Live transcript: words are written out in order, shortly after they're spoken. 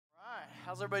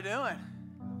How's everybody doing?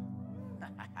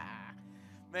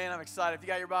 Man, I'm excited. If you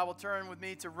got your Bible, turn with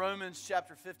me to Romans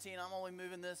chapter 15. I'm only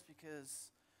moving this because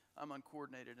I'm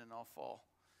uncoordinated and I'll fall.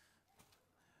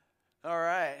 All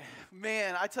right.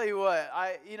 Man, I tell you what,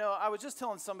 I was just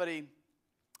telling somebody,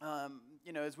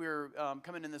 as we were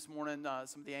coming in this morning,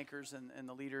 some of the anchors and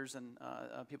the leaders and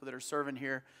people that are serving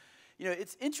here,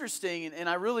 it's interesting, and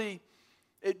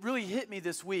it really hit me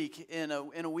this week in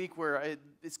a week where it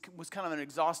was kind of an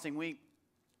exhausting week.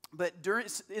 But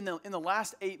in the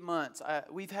last 8 months,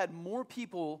 we've had more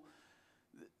people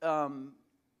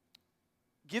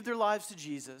give their lives to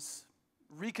Jesus,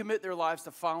 recommit their lives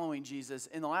to following Jesus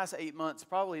in the last 8 months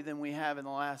probably than we have in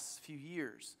the last few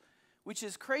years, which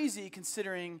is crazy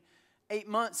considering 8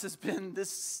 months has been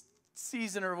this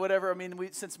season or whatever. I mean,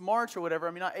 since March or whatever.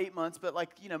 I mean, not 8 months, but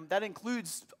that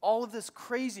includes all of this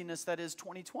craziness that is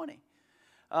 2020.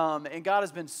 And God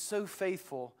has been so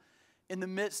faithful in the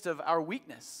midst of our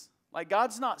weakness. Like,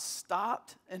 God's not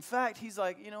stopped. In fact, He's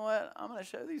like, you know what? I'm going to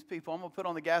show these people. I'm going to put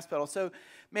on the gas pedal. So,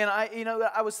 man,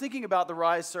 I was thinking about the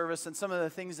Rise service and some of the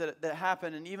things that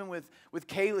happened, and even with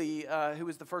Kaylee, who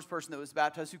was the first person that was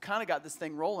baptized, who kind of got this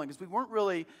thing rolling, because we weren't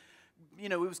really,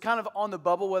 it was kind of on the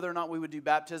bubble whether or not we would do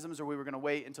baptisms or we were going to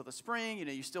wait until the spring.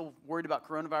 You're still worried about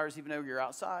coronavirus even though you're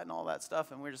outside and all that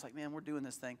stuff, and we're just like, man, we're doing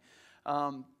this thing.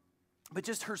 But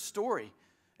just her story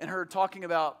and her talking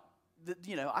about,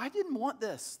 I didn't want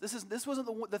this. This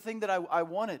wasn't the thing that I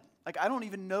wanted. Like, I don't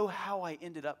even know how I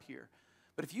ended up here.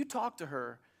 But if you talk to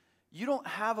her, you don't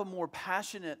have a more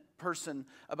passionate person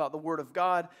about the Word of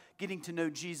God, getting to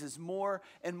know Jesus more,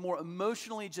 and more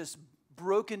emotionally just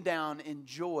broken down in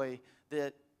joy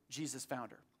that Jesus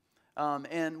found her.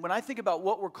 And when I think about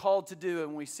what we're called to do, and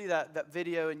when we see that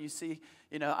video and you see,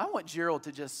 I want Gerald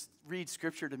to just read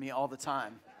Scripture to me all the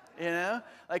time.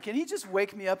 Can he just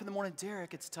wake me up in the morning?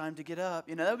 Derek, it's time to get up.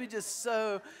 That would be just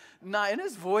so nice. And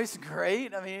his voice,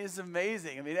 great. I mean, it's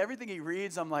amazing. I mean, everything he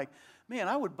reads, I'm like, man,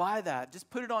 I would buy that. Just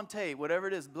put it on tape, whatever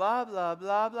it is. Blah, blah,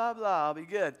 blah, blah, blah. I'll be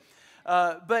good.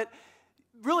 But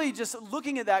really just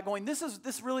looking at that going,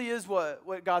 this really is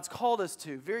what God's called us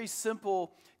to. Very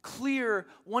simple, clear,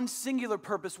 one singular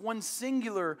purpose, one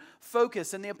singular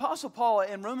focus. And the Apostle Paul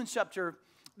in Romans chapter,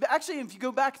 actually, if you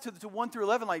go back to 1 through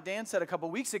 11, like Dan said a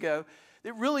couple weeks ago,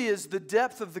 it really is the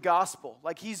depth of the gospel.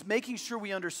 Like, he's making sure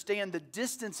we understand the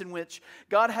distance in which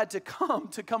God had to come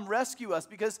rescue us,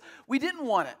 because we didn't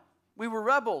want it. We were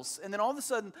rebels. And then all of a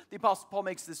sudden, the Apostle Paul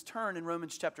makes this turn in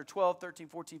Romans chapter 12, 13,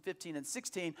 14, 15, and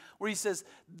 16, where he says,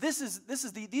 these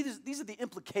are the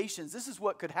implications. This is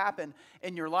what could happen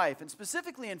in your life. And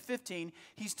specifically in 15,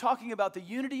 he's talking about the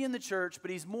unity in the church,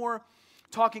 but he's more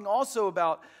talking also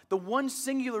about the one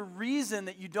singular reason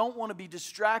that you don't want to be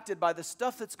distracted by the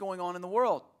stuff that's going on in the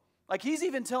world. Like, he's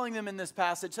even telling them in this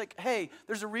passage, like, hey,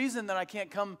 there's a reason that I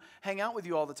can't come hang out with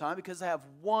you all the time, because I have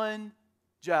one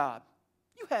job.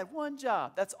 You had one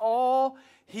job. That's all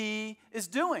he is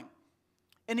doing.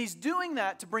 And he's doing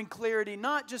that to bring clarity,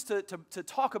 not just to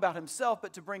talk about himself,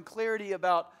 but to bring clarity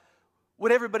about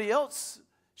what everybody else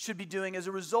should be doing as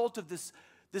a result of this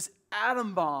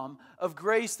atom bomb of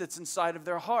grace that's inside of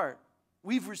their heart.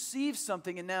 We've received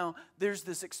something, and now there's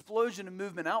this explosion of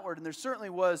movement outward, and there certainly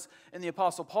was in the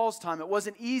Apostle Paul's time. It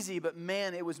wasn't easy, but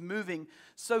man, it was moving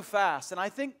so fast. And I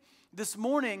think this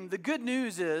morning, the good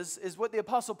news is what the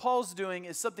Apostle Paul's doing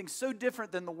is something so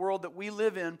different than the world that we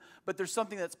live in, but there's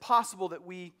something that's possible that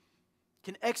we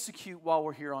can execute while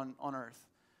we're here on earth.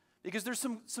 Because there's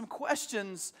some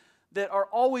questions that are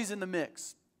always in the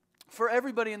mix for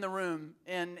everybody in the room,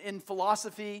 and in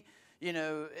philosophy,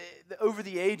 over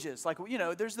the ages. Like,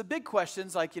 there's the big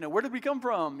questions like, where did we come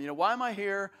from? Why am I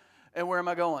here? And where am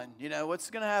I going? What's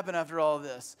going to happen after all of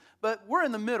this? But we're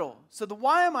in the middle. So the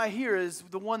why am I here is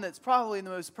the one that's probably the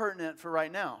most pertinent for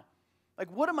right now. Like,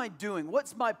 what am I doing?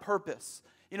 What's my purpose?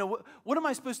 What am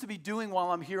I supposed to be doing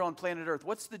while I'm here on planet Earth?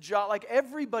 What's the job? Like,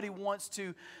 everybody wants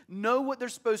to know what they're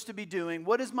supposed to be doing.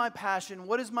 What is my passion?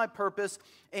 What is my purpose?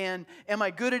 And am I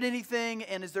good at anything?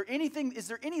 And is there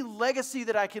any legacy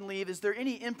that I can leave? Is there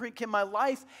any imprint? Can my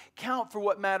life count for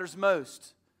what matters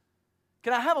most?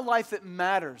 Can I have a life that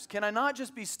matters? Can I not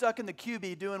just be stuck in the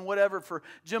QB doing whatever for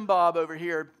Jim Bob over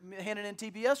here, handing in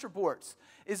TPS reports?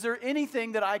 Is there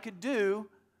anything that I could do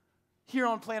here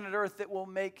on planet Earth that will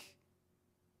make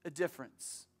a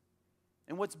difference?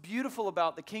 And what's beautiful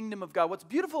about the kingdom of God, what's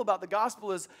beautiful about the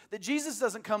gospel is that Jesus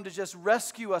doesn't come to just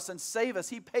rescue us and save us.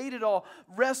 He paid it all,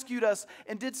 rescued us,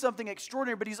 and did something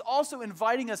extraordinary, but he's also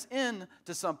inviting us in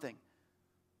to something.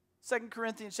 2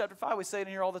 Corinthians chapter 5, we say it in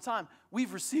here all the time.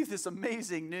 We've received this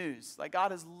amazing news. Like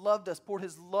God has loved us, poured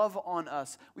his love on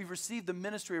us. We've received the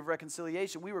ministry of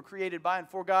reconciliation. We were created by and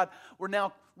for God. We're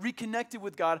now reconnected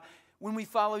with God when we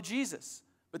follow Jesus.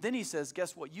 But then he says,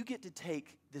 guess what? You get to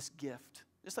take this gift,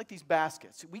 just like these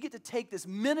baskets. We get to take this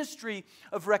ministry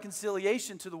of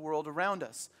reconciliation to the world around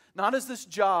us. Not as this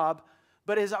job,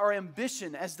 but as our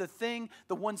ambition, as the thing,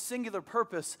 the one singular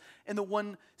purpose, and the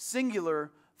one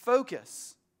singular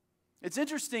focus. It's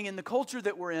interesting in the culture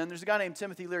that we're in. There's a guy named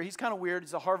Timothy Leary. He's kind of weird.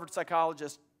 He's a Harvard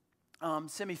psychologist,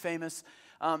 semi-famous.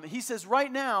 He says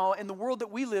right now in the world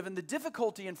that we live in, the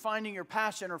difficulty in finding your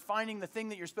passion or finding the thing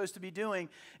that you're supposed to be doing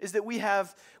is that we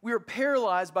are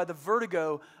paralyzed by the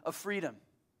vertigo of freedom.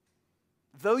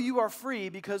 Though you are free,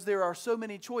 because there are so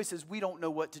many choices, we don't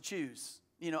know what to choose.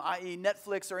 I.e.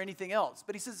 Netflix or anything else.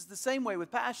 But he says it's the same way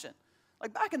with passion.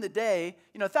 Like back in the day,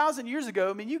 1,000 years ago,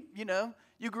 I mean,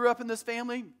 you grew up in this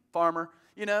family, farmer,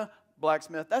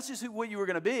 blacksmith. That's just what you were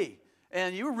going to be.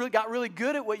 And you got really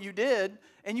good at what you did,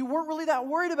 and you weren't really that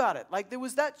worried about it. Like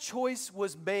that choice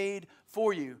was made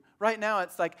for you. Right now,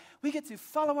 it's like, we get to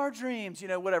follow our dreams,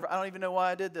 whatever. I don't even know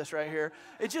why I did this right here.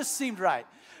 It just seemed right.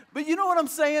 But you know what I'm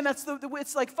saying?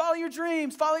 It's like follow your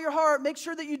dreams, follow your heart, make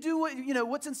sure that you do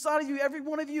what's inside of you. Every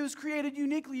one of you is created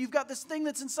uniquely. You've got this thing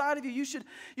that's inside of you.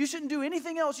 You shouldn't do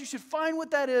anything else. You should find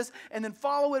what that is and then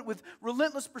follow it with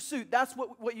relentless pursuit. That's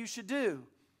what you should do.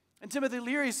 And Timothy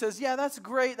Leary says, yeah, that's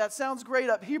great. That sounds great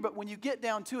up here, but when you get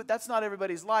down to it, that's not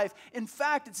everybody's life. In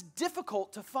fact, it's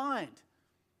difficult to find.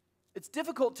 It's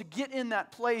difficult to get in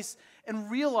that place and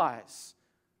realize,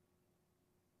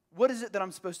 what is it that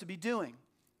I'm supposed to be doing?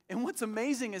 And what's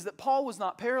amazing is that Paul was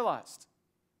not paralyzed.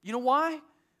 You know why?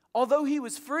 Although he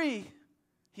was free,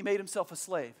 he made himself a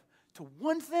slave to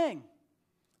one thing.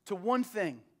 To one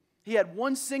thing. He had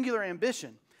one singular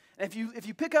ambition. And if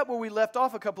you pick up where we left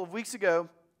off a couple of weeks ago,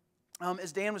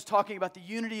 as Dan was talking about the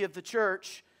unity of the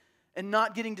church and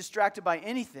not getting distracted by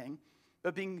anything,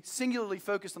 but being singularly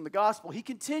focused on the gospel, he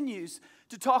continues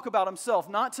to talk about himself,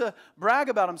 not to brag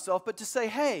about himself, but to say,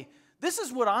 hey, this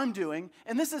is what I'm doing,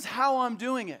 and this is how I'm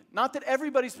doing it. Not that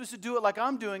everybody's supposed to do it like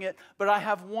I'm doing it, but I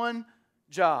have one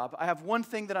job. I have one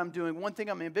thing that I'm doing, one thing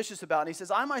I'm ambitious about. And he says,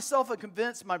 I myself am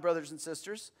convinced, my brothers and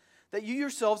sisters, that you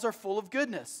yourselves are full of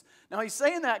goodness. Now, he's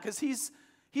saying that because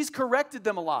he's corrected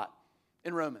them a lot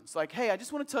in Romans. Like, hey, I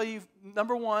just want to tell you,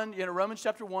 number one, Romans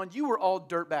chapter 1, you were all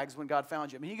dirtbags when God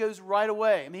found you. I mean, he goes right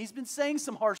away. I mean, he's been saying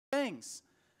some harsh things.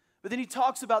 But then he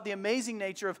talks about the amazing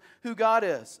nature of who God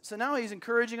is. So now he's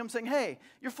encouraging them, saying, hey,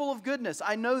 you're full of goodness.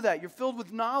 I know that. You're filled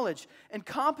with knowledge and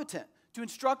competent to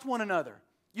instruct one another.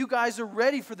 You guys are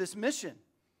ready for this mission.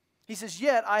 He says,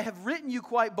 yet I have written you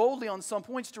quite boldly on some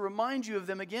points to remind you of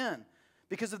them again,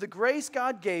 because of the grace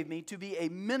God gave me to be a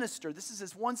minister. This is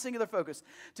his one singular focus,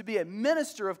 to be a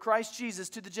minister of Christ Jesus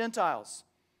to the Gentiles.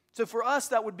 So for us,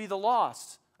 that would be the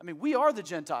lost. I mean, we are the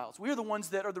Gentiles. We are the ones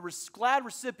that are the glad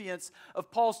recipients of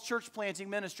Paul's church planting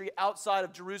ministry outside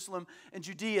of Jerusalem and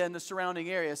Judea and the surrounding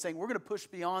area, saying we're going to push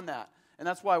beyond that. And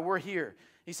that's why we're here.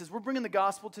 He says, we're bringing the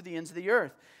gospel to the ends of the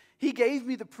earth. He gave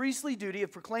me the priestly duty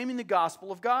of proclaiming the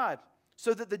gospel of God,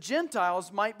 so that the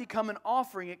Gentiles might become an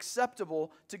offering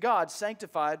acceptable to God,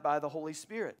 sanctified by the Holy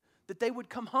Spirit. That they would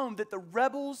come home, that the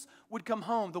rebels would come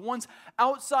home. The ones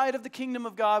outside of the kingdom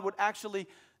of God would actually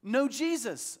know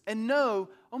Jesus and know,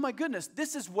 oh my goodness,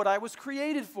 this is what I was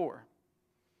created for.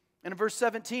 And in verse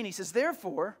 17, he says,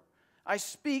 therefore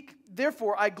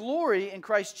I glory in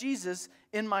Christ Jesus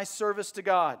in my service to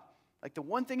God. Like the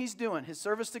one thing he's doing, his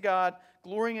service to God,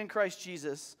 glorying in Christ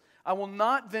Jesus. I will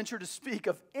not venture to speak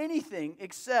of anything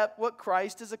except what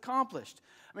Christ has accomplished.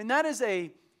 I mean, that is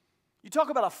you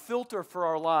talk about a filter for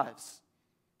our lives.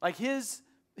 Like his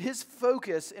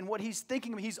focus and what he's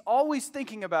thinking, he's always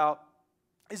thinking about,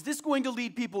 is this going to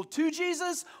lead people to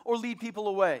Jesus or lead people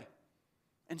away?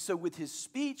 And so with his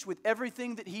speech, with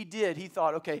everything that he did, he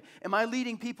thought, okay, am I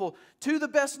leading people to the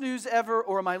best news ever,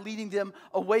 or am I leading them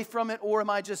away from it, or am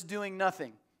I just doing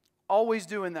nothing? Always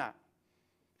doing that.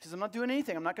 He says, I'm not doing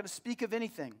anything. I'm not going to speak of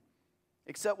anything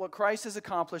except what Christ has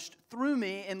accomplished through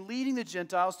me in leading the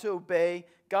Gentiles to obey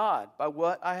God by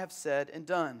what I have said and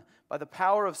done, by the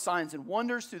power of signs and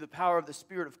wonders, through the power of the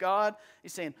Spirit of God.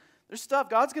 He's saying, there's stuff,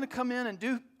 God's going to come in and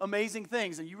do amazing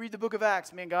things. And you read the book of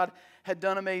Acts, man, God had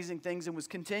done amazing things and was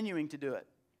continuing to do it.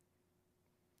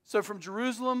 So from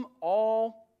Jerusalem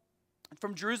all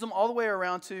the way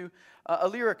around to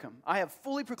Illyricum, I have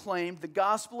fully proclaimed the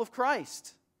gospel of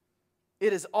Christ.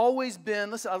 It has always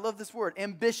been, listen, I love this word,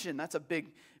 ambition. That's a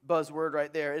big buzzword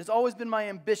right there. It has always been my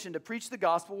ambition to preach the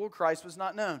gospel where Christ was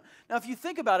not known. Now, if you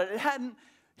think about it, it hadn't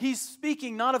he's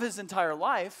speaking not of his entire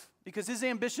life, because his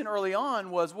ambition early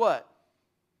on was what?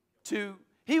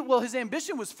 His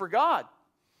ambition was for God.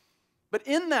 But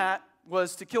in that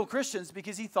was to kill Christians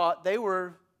because he thought they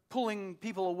were pulling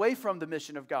people away from the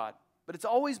mission of God. But it's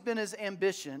always been his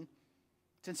ambition,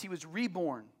 since he was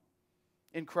reborn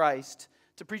in Christ,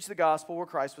 to preach the gospel where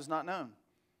Christ was not known,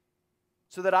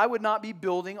 so that I would not be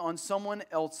building on someone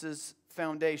else's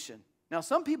foundation. Now,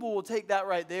 some people will take that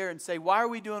right there and say, why are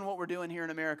we doing what we're doing here in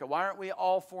America? Why aren't we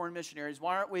all foreign missionaries?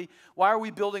 Why are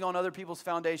we building on other people's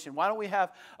foundation? Why don't we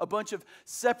have a bunch of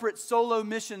separate solo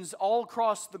missions all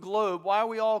across the globe? Why are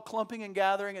we all clumping and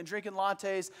gathering and drinking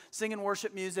lattes, singing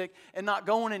worship music, and not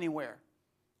going anywhere?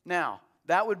 Now,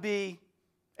 that would be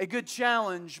a good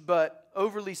challenge, but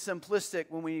overly simplistic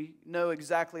when we know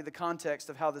exactly the context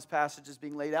of how this passage is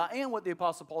being laid out and what the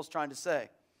Apostle Paul is trying to say.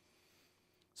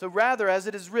 So rather, as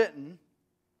it is written,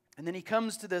 and then he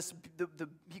comes to this,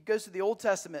 he goes to the Old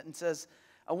Testament and says,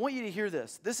 I want you to hear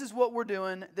this. This is what we're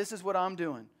doing. This is what I'm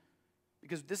doing.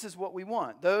 Because this is what we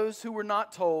want. Those who were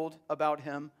not told about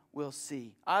him will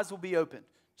see. Eyes will be opened.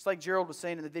 Just like Gerald was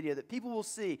saying in the video, that people will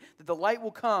see, that the light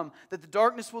will come, that the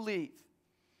darkness will leave.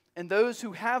 And those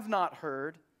who have not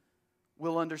heard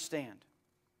will understand.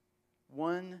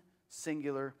 One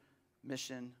singular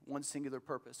mission, one singular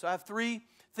purpose. So I have three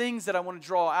things that I want to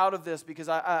draw out of this, because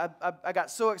I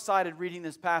got so excited reading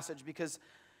this passage, because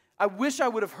I wish I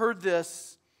would have heard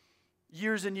this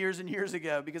years and years and years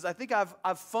ago, because I think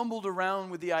I've fumbled around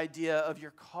with the idea of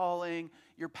your calling,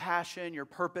 your passion, your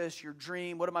purpose, your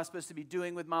dream. What am I supposed to be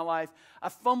doing with my life?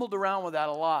 I've fumbled around with that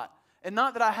a lot. And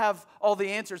not that I have all the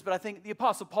answers, but I think the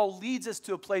Apostle Paul leads us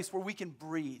to a place where we can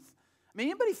breathe. I mean,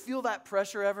 anybody feel that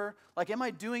pressure ever? Like, am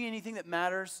I doing anything that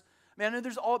matters? I mean, I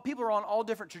know people are on all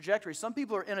different trajectories. Some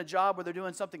people are in a job where they're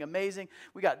doing something amazing.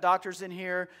 We got doctors in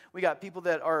here. We got people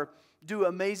that do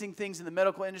amazing things in the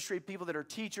medical industry, people that are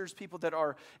teachers, people that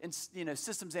are in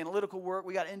systems analytical work.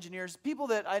 We got engineers, people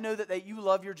that I know that you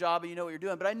love your job and you know what you're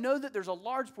doing. But I know that there's a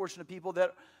large portion of people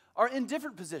that are in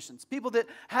different positions, people that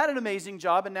had an amazing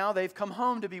job and now they've come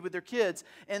home to be with their kids,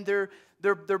 and their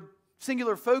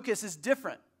singular focus is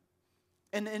different,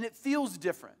 and it feels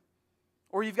different.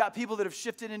 Or you've got people that have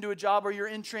shifted into a job, or you're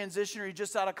in transition, or you're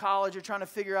just out of college, you're trying to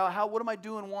figure out what am I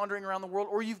doing wandering around the world,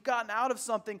 or you've gotten out of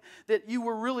something that you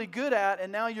were really good at,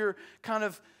 and now you're kind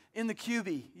of in the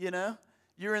cubie,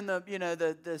 You're in the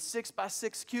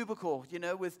 6x6 cubicle,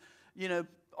 with,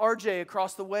 RJ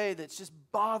across the way that's just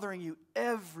bothering you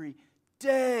every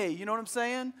day. You know what I'm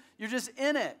saying? You're just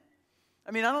in it.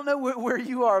 I mean, I don't know where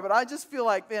you are, but I just feel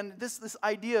like, man, this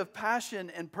idea of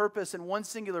passion and purpose and one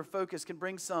singular focus can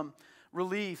bring some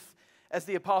relief as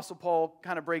the Apostle Paul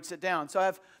kind of breaks it down. So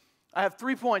I have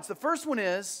 3 points. The first one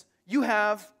is you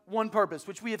have one purpose,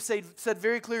 which we have said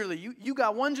very clearly. You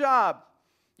got one job.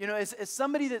 As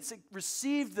somebody that's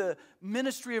received the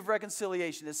ministry of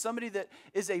reconciliation, as somebody that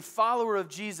is a follower of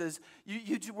Jesus,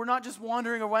 we're not just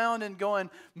wandering around and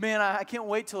going, man, I can't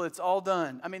wait till it's all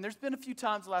done. I mean, there's been a few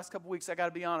times the last couple weeks, I got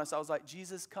to be honest, I was like,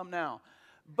 Jesus, come now.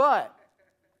 But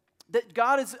that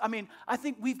God is, I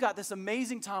think we've got this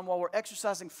amazing time while we're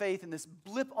exercising faith and this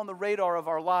blip on the radar of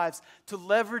our lives to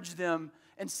leverage them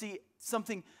and see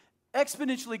something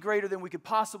exponentially greater than we could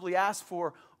possibly ask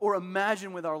for or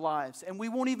imagine with our lives. And we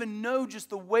won't even know just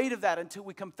the weight of that until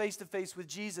we come face to face with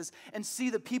Jesus and see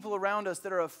the people around us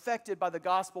that are affected by the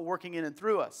gospel working in and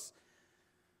through us.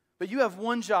 But you have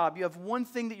one job, you have one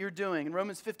thing that you're doing. In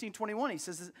Romans 15:21, he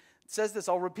says this,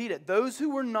 I'll repeat it. Those who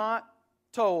were not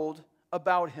told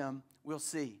about him will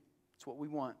see. It's what we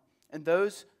want. And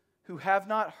those who have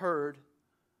not heard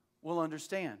will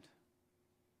understand.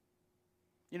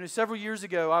 Several years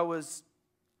ago,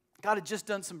 God had just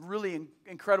done some really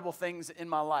incredible things in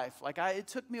my life. It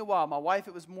took me a while. My wife,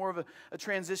 it was more of a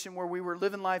transition where we were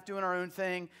living life, doing our own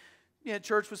thing.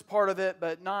 Church was part of it,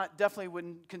 but definitely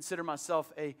wouldn't consider myself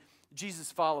a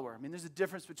Jesus follower. I mean, there's a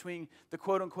difference between the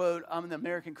quote-unquote, I'm an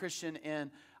American Christian,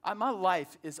 and my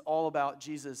life is all about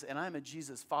Jesus, and I'm a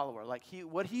Jesus follower.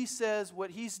 What he says, what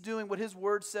he's doing, what his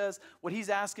word says, what he's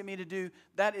asking me to do,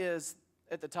 that is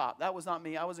at the top. That was not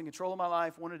me. I was in control of my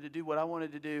life, wanted to do what I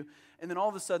wanted to do. And then all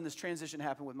of a sudden, this transition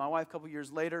happened with my wife a couple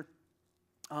years later.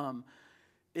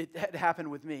 It had happened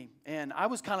with me. And I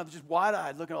was kind of just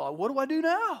wide-eyed looking like, what do I do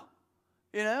now?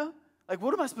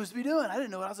 What am I supposed to be doing? I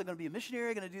didn't know I was going to be a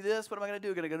missionary, going to do this. What am I going to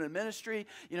do? Going to go to ministry?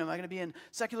 Am I going to be in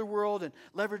secular world and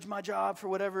leverage my job for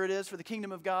whatever it is for the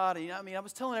kingdom of God? And, I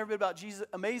was telling everybody about Jesus,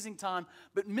 amazing time,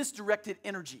 but misdirected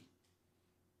energy.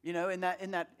 In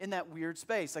that weird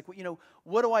space.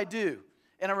 What do I do?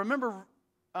 And I remember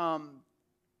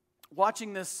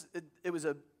watching this. It was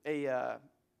a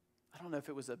I don't know if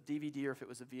it was a DVD or if it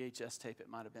was a VHS tape. It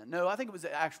might have been. No, I think it was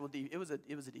an actual DVD. It was a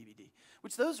DVD,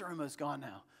 which those are almost gone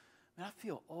now. Man, I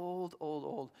feel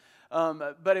old.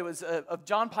 But it was of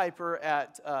John Piper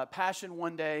at Passion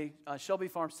one day, Shelby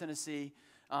Farms, Tennessee.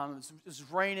 It was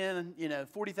raining,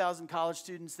 40,000 college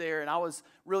students there, and I was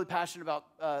really passionate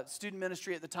about student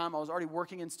ministry at the time. I was already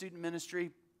working in student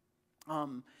ministry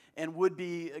and would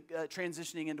be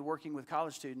transitioning into working with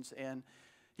college students. And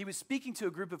he was speaking to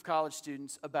a group of college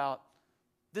students about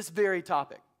this very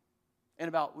topic and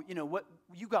about, what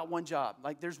you got one job.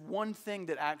 Like, there's one thing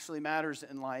that actually matters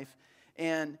in life.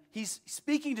 And he's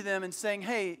speaking to them and saying,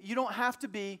 hey, you don't have to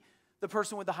be the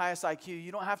person with the highest IQ.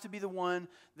 You don't have to be the one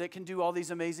that can do all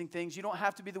these amazing things. You don't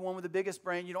have to be the one with the biggest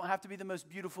brain. You don't have to be the most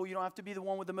beautiful. You don't have to be the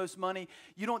one with the most money.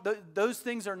 Those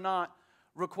things are not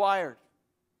required.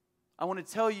 I want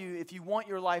to tell you, if you want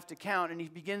your life to count, and he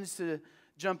begins to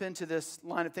jump into this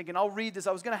line of thinking. I'll read this.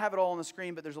 I was going to have it all on the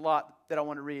screen, but there's a lot that I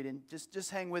want to read, and just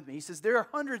hang with me. He says, there are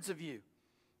hundreds of you.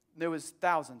 There was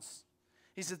thousands.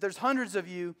 He says, there's hundreds of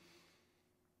you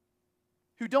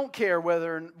who don't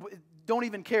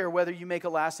even care whether you make a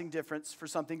lasting difference for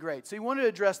something great. So he wanted to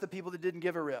address the people that didn't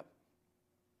give a rip.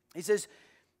 He says,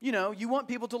 you want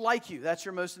people to like you. That's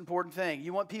your most important thing.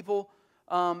 You want people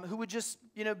who would just,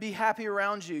 be happy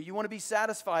around you. You want to be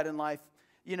satisfied in life,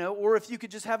 or if you could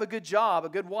just have a good job, a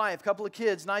good wife, couple of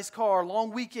kids, nice car,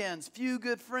 long weekends, few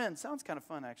good friends. Sounds kind of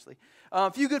fun, actually.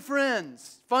 Few good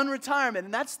friends, fun retirement.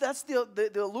 And that's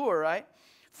the allure, right?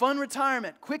 Fun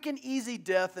retirement, quick and easy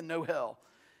death, and no hell.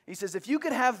 He says, if you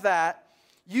could have that,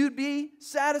 you'd be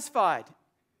satisfied,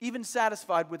 even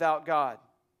satisfied without God.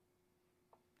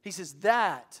 He says,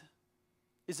 that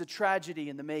is a tragedy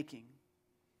in the making.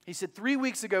 He said, 3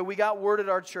 weeks ago, we got word at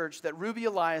our church that Ruby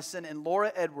Eliason and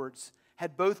Laura Edwards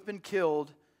had both been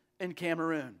killed in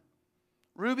Cameroon.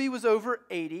 Ruby was over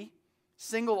 80,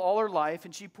 single all her life,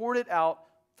 and she poured it out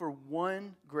for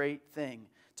one great thing,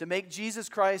 to make Jesus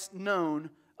Christ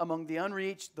known among the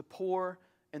unreached, the poor,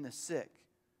 and the sick.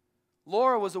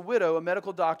 Laura was a widow, a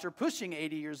medical doctor, pushing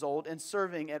 80 years old and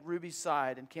serving at Ruby's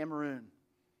side in Cameroon.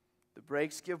 The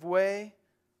brakes give way.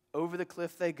 Over the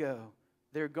cliff they go.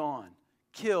 They're gone.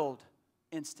 Killed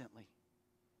instantly.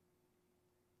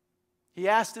 He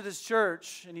asked at his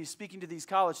church, and he's speaking to these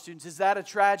college students, is that a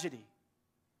tragedy?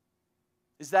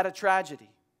 Is that a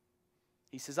tragedy?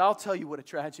 He says, I'll tell you what a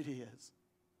tragedy is.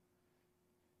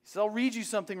 He says, I'll read you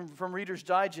something from Reader's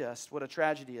Digest, what a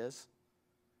tragedy is.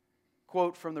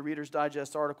 Quote from the Reader's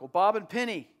Digest article. Bob and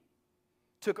Penny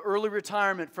took early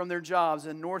retirement from their jobs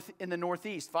in the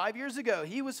Northeast. 5 years ago,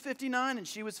 he was 59 and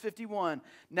she was 51.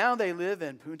 Now they live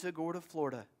in Punta Gorda,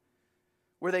 Florida,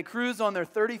 where they cruise on their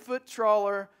 30-foot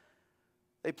trawler.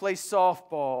 They play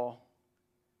softball,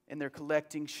 and they're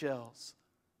collecting shells.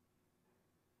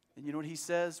 And you know what he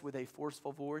says with a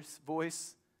forceful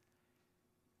voice?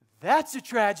 That's a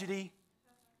tragedy.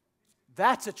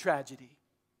 That's a tragedy.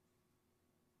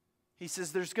 He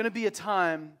says there's going to be a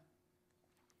time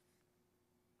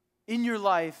in your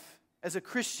life as a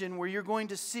Christian where you're going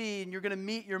to see and you're going to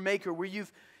meet your Maker, where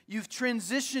you've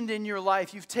transitioned in your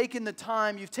life. You've taken the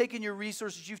time, you've taken your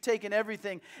resources, you've taken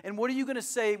everything. And what are you going to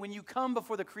say when you come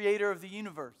before the Creator of the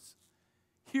universe?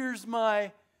 Here's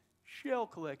my shell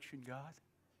collection, God.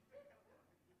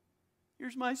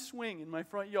 Here's my swing in my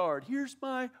front yard. Here's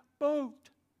my boat.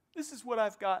 This is what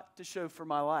I've got to show for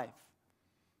my life.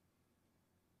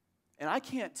 And I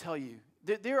can't tell you,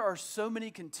 there are so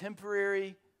many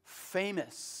contemporary,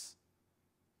 famous,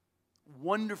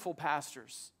 wonderful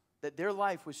pastors that their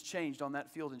life was changed on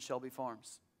that field in Shelby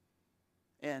Farms.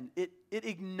 And it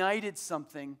ignited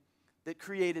something that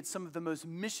created some of the most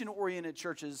mission-oriented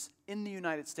churches in the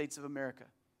United States of America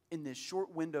in this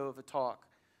short window of a talk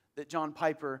that John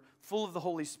Piper, full of the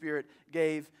Holy Spirit,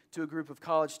 gave to a group of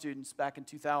college students back in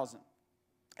 2000.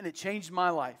 And it changed my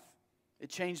life.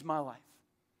 It changed my life.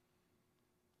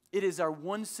 It is our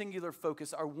one singular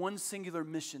focus, our one singular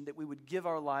mission, that we would give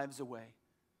our lives away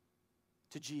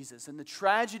to Jesus. And the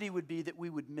tragedy would be that we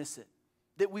would miss it.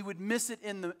 That we would miss it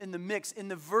in the mix, in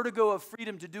the vertigo of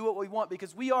freedom to do what we want,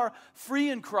 because we are free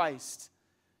in Christ.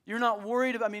 You're not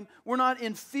worried about, we're not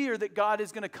in fear that God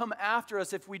is going to come after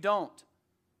us if we don't.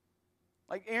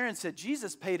 Like Aaron said,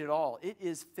 Jesus paid it all. It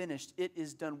is finished. It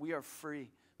is done. We are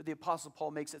free. But the Apostle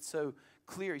Paul makes it so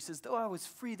clear. He says, though I was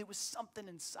free, there was something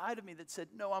inside of me that said,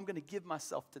 no, I'm going to give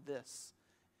myself to this.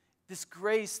 This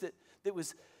grace that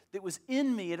was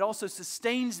in me, it also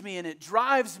sustains me, and it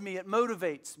drives me, it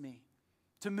motivates me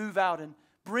to move out and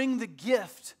bring the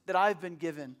gift that I've been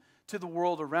given to the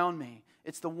world around me.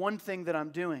 It's the one thing that I'm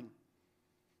doing.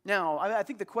 Now, I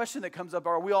think the question that comes up,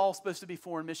 are we all supposed to be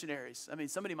foreign missionaries? I mean,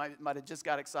 somebody might have just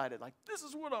got excited, like, this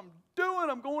is what I'm doing.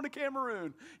 I'm going to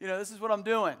Cameroon. This is what I'm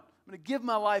doing. I'm going to give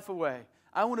my life away.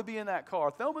 I want to be in that car.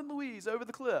 Thelma and Louise over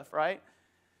the cliff, right?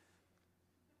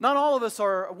 Not all of us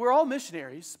we're all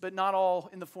missionaries, but not all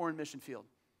in the foreign mission field.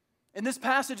 And this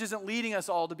passage isn't leading us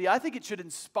all to be. I think it should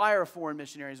inspire foreign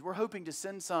missionaries. We're hoping to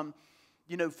send some,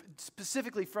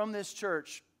 specifically from this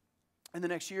church in the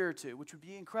next year or two, which would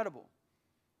be incredible.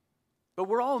 But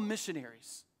we're all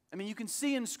missionaries. I mean, you can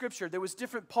see in Scripture, there was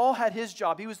different. Paul had his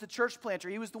job. He was the church planter.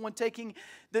 He was the one taking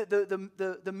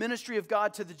the ministry of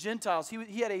God to the Gentiles.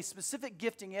 He had a specific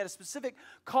gifting. He had a specific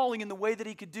calling in the way that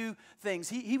he could do things.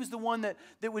 He was the one that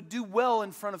would do well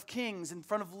in front of kings, in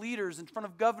front of leaders, in front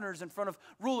of governors, in front of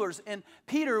rulers. And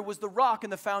Peter was the rock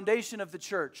and the foundation of the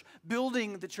church,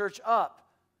 building the church up,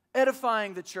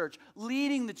 edifying the church,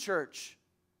 leading the church.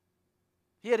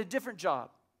 He had a different job.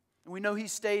 And we know he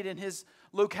stayed in his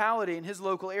locality, in his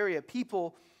local area.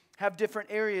 People have different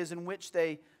areas in which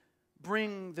they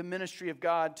bring the ministry of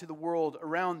God to the world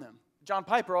around them. John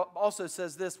Piper also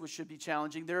says this, which should be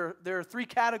challenging. There are three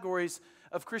categories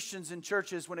of Christians in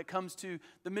churches when it comes to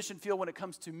the mission field, when it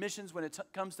comes to missions, when it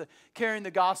comes to carrying the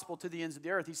gospel to the ends of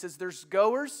the earth. He says there's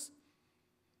goers,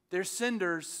 there's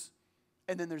senders,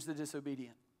 and then there's the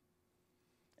disobedient.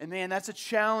 And man, that's a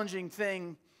challenging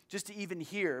thing just to even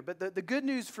hear. But the good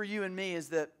news for you and me is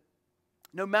that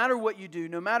no matter what you do,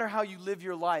 no matter how you live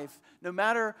your life, no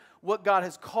matter what God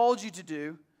has called you to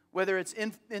do, whether it's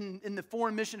in the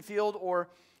foreign mission field or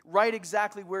right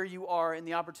exactly where you are in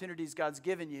the opportunities God's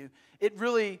given you, it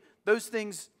really, those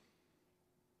things,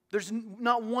 there's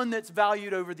not one that's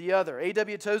valued over the other.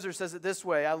 A.W. Tozer says it this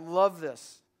way. I love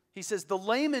this. He says, the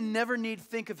layman never need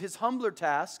think of his humbler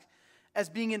task as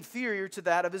being inferior to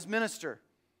that of his minister.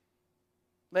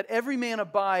 Let every man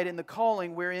abide in the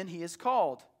calling wherein he is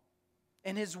called,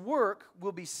 and his work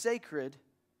will be sacred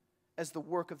as the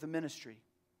work of the ministry.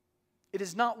 It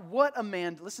is not what a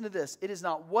man, listen to this, it is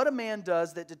not what a man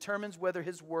does that determines whether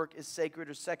his work is sacred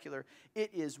or secular.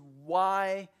 It is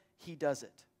why he does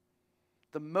it.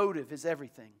 The motive is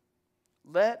everything.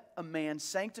 Let a man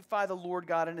sanctify the Lord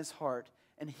God in his heart,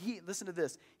 and he, listen to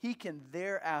this, he can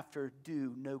thereafter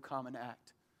do no common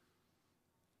act.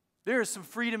 There is some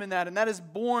freedom in that, and that is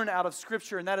born out of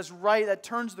Scripture, and that is right, that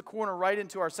turns the corner right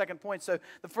into our second point. So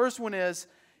the first one is,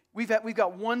 we've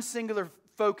got one singular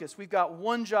focus. We've got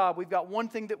one job. We've got one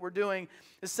thing that we're doing.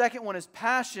 The second one is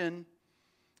passion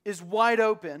is wide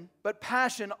open, but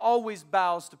passion always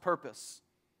bows to purpose.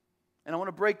 And I want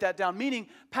to break that down, meaning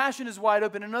passion is wide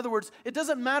open. In other words, it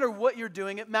doesn't matter what you're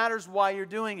doing. It matters why you're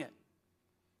doing it.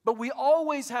 But we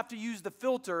always have to use the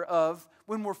filter of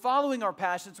when we're following our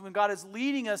passions, when God is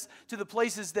leading us to the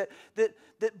places that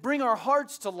bring our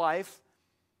hearts to life,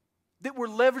 that we're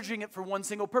leveraging it for one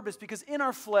single purpose. Because in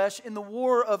our flesh, in the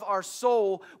war of our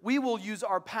soul, we will use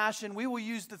our passion. We will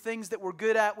use the things that we're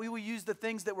good at. We will use the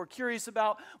things that we're curious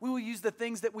about. We will use the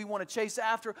things that we want to chase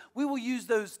after. We will use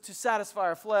those to satisfy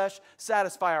our flesh,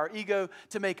 satisfy our ego,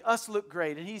 to make us look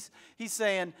great. And he's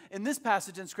saying, in this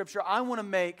passage in Scripture, I want to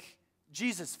make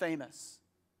Jesus famous.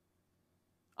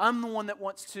 I'm the one that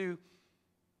wants to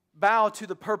bow to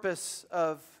the purpose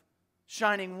of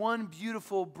shining one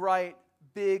beautiful, bright,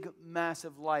 big,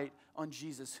 massive light on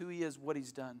Jesus, who He is, what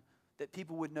He's done, that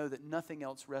people would know that nothing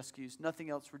else rescues, nothing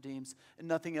else redeems, and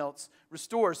nothing else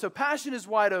restores. So passion is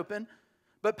wide open,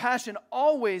 but passion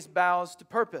always bows to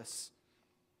purpose.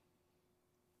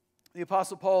 The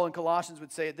Apostle Paul in Colossians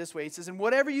would say it this way. He says, "And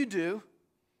whatever you do,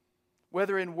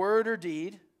 whether in word or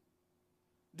deed,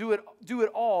 do it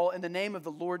all in the name of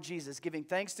the Lord Jesus, giving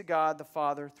thanks to God the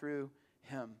Father through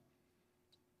Him."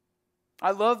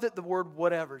 I love that the word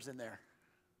whatever's in there.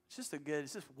 It's just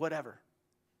whatever.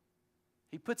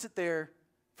 He puts it there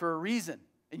for a reason.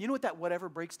 And you know what that whatever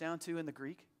breaks down to in the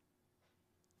Greek?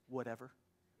 Whatever.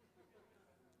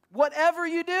 Whatever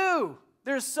you do.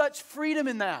 There's such freedom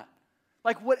in that.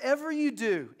 Like whatever you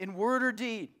do in word or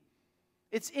deed.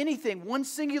 It's anything, one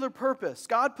singular purpose.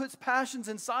 God puts passions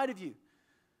inside of you.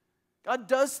 God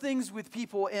does things with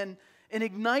people and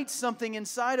ignites something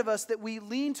inside of us that we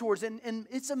lean towards. And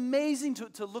it's amazing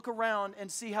to look around and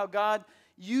see how God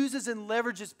uses and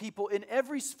leverages people in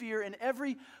every sphere, in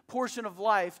every portion of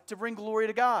life to bring glory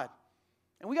to God.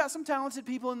 And we got some talented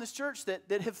people in this church that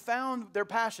have found their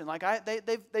passion. Like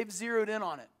they've zeroed in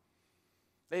on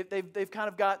it. They've kind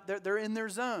of got, they're in their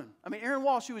zone. I mean, Aaron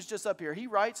Walsh, who was just up here, he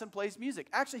writes and plays music.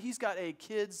 Actually, he's got a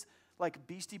kids' like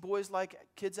Beastie Boys like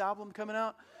kids album coming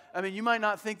out. I mean, you might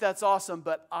not think that's awesome,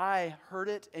 but I heard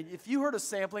it. And if you heard a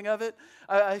sampling of it,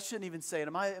 I shouldn't even say it.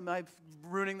 Am I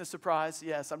ruining the surprise?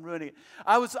 Yes, I'm ruining it.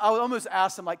 I almost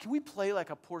asked them, like, can we play like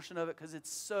a portion of it? Because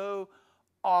it's so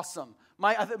awesome.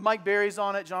 Mike Berry's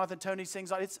on it. Jonathan Toney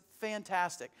sings on it. It's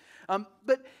fantastic.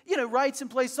 But, writes and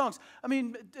plays songs. I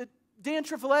mean, Dan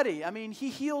Trifaletti, he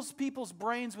heals people's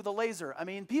brains with a laser.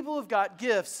 People have got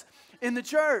gifts in the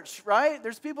church, right?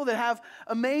 There's people that have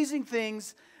amazing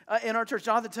things in our church.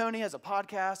 Jonathan Toney has a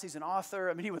podcast. He's an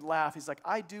author. He would laugh. He's like,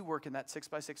 I do work in that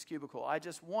 6x6 cubicle. I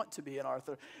just want to be an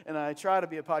author, and I try to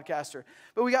be a podcaster.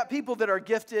 But we got people that are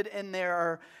gifted and they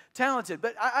are talented.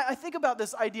 But I think about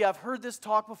this idea. I've heard this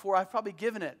talk before. I've probably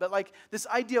given it. But like this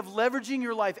idea of leveraging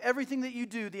your life, everything that you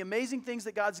do, the amazing things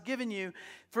that God's given you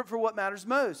for what matters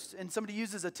most. And somebody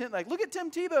uses a Tim, like, look at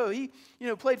Tim Tebow. He,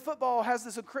 played football, has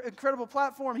this incredible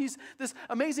platform. He's this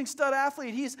amazing stud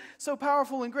athlete. He's so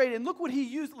powerful and great. And look what he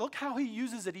used. Look how he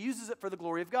uses it. He uses it for the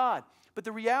glory of God. But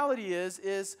the reality is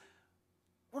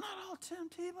we're not all Tim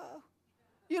Tebow.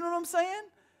 You know what I'm saying?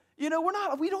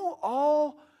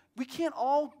 We can't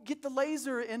all get the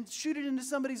laser and shoot it into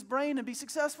somebody's brain and be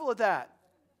successful at that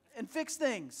and fix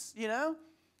things,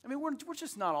 We're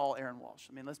just not all Aaron Walsh.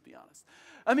 Let's be honest.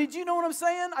 Do you know what I'm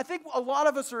saying? I think a lot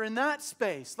of us are in that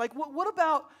space. Like, what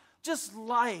about just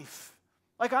life?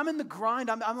 Like, I'm in the grind.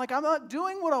 I'm not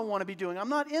doing what I want to be doing. I'm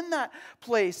not in that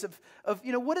place of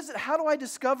what is it? How do I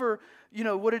discover,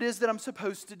 what it is that I'm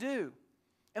supposed to do?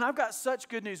 And I've got such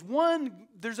good news. One,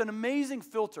 there's an amazing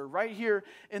filter right here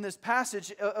in this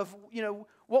passage of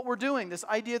what we're doing, this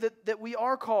idea that we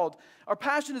are called. Our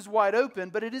passion is wide open,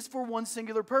 but it is for one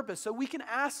singular purpose. So we can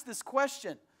ask this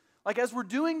question, like as we're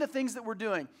doing the things that we're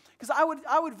doing. Because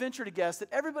I would venture to guess that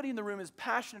everybody in the room is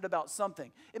passionate about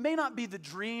something. It may not be the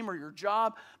dream or your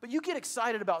job, but you get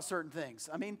excited about certain things.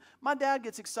 My dad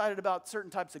gets excited about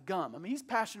certain types of gum. He's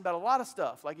passionate about a lot of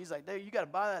stuff. Like, he's like, hey, you got to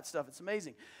buy that stuff. It's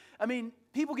amazing.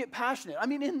 People get passionate.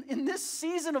 In this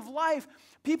season of life,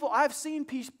 I've seen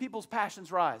people's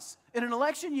passions rise. In an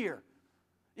election year,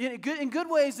 in good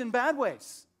ways and bad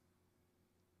ways.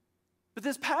 But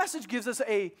this passage gives us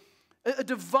a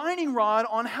divining rod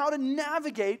on how to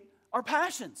navigate our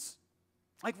passions.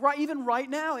 Like even right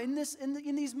now, in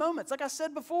these moments, like I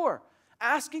said before,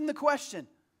 asking the question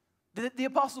that the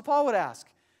Apostle Paul would ask.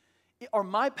 Are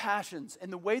my passions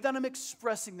and the way that I'm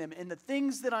expressing them and the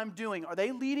things that I'm doing, are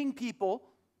they leading people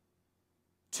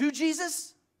to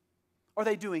Jesus? Are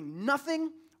they doing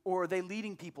nothing, or are they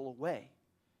leading people away?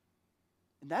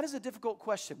 And that is a difficult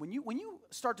question. When you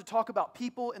start to talk about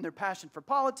people and their passion for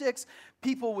politics,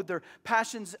 people with their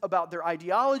passions about their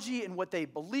ideology and what they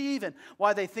believe and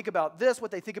why they think about this,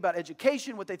 what they think about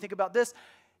education, what they think about this,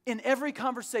 in every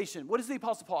conversation, what is the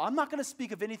Apostle Paul? I'm not going to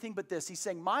speak of anything but this. He's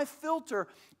saying my filter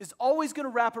is always going to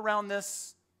wrap around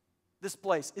this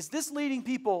place. Is this leading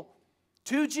people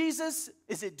to Jesus?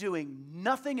 Is it doing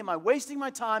nothing? Am I wasting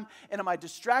my time? And am I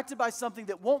distracted by something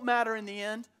that won't matter in the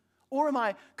end? Or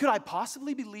could I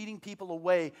possibly be leading people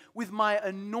away with my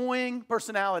annoying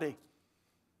personality?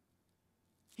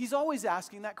 He's always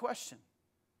asking that question.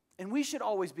 And we should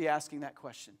always be asking that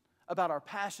question about our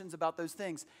passions, about those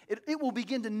things. It will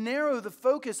begin to narrow the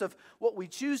focus of what we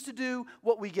choose to do,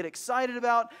 what we get excited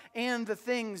about, and the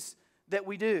things that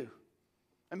we do.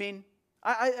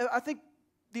 I think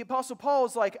the Apostle Paul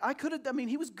is like,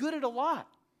 he was good at a lot.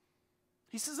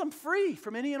 He says, I'm free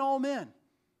from any and all men,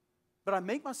 but I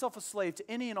make myself a slave to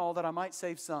any and all that I might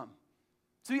save some.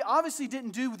 So he obviously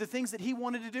didn't do the things that he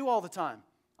wanted to do all the time.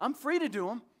 I'm free to do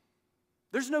them.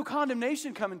 There's no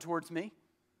condemnation coming towards me.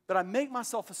 But I make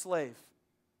myself a slave.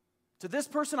 To this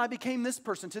person, I became this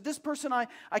person. To this person, I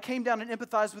came down and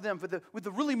empathized with them. With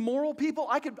the really moral people,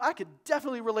 I could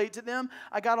definitely relate to them.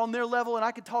 I got on their level and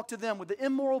I could talk to them. With the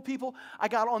immoral people, I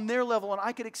got on their level and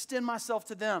I could extend myself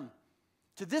to them.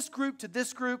 To this group,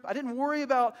 I didn't worry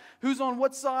about who's on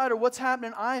what side or what's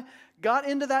happening. I got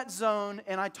into that zone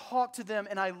and I talked to them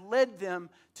and I led them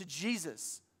to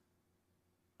Jesus.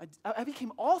 I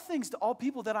became all things to all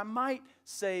people that I might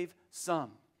save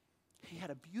some. He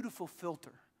had a beautiful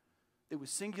filter that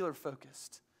was singular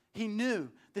focused. He knew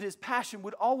that his passion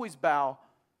would always bow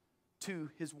to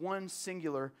his one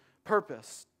singular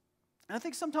purpose. And I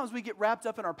think sometimes we get wrapped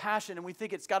up in our passion and we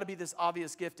think it's got to be this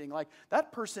obvious gifting. Like,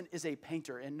 that person is a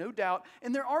painter, and no doubt,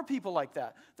 and there are people like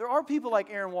that. There are people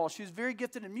like Aaron Walsh, who's very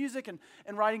gifted in music and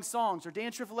writing songs, or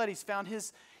Dan Trifaletti's found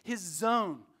his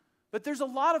zone. But there's a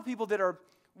lot of people that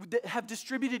have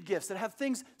distributed gifts, that have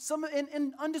things, some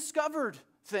in undiscovered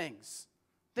things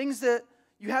that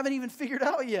you haven't even figured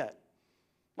out yet.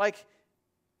 Like,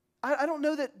 I don't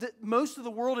know that most of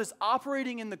the world is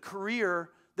operating in the career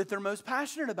that they're most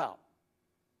passionate about.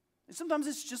 And sometimes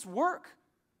it's just work.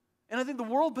 And I think the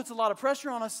world puts a lot of pressure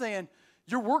on us saying,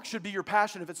 your work should be your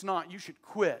passion. If it's not, you should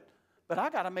quit. But I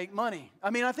got to make money. I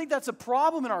mean, I think that's a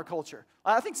problem in our culture.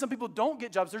 I think some people don't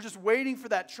get jobs. They're just waiting for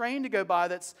that train to go by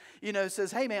that's,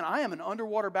 says, hey, man, I am an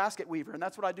underwater basket weaver, and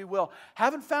that's what I do well.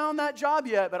 Haven't found that job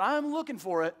yet, but I'm looking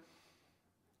for it.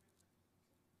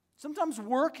 Sometimes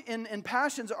work and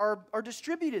passions are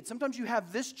distributed. Sometimes you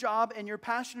have this job and you're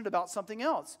passionate about something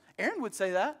else. Aaron would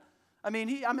say that.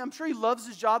 I'm sure he loves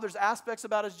his job. There's aspects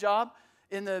about his job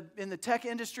in the tech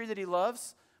industry that he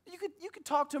loves. You could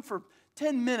talk to him for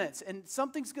 10 minutes and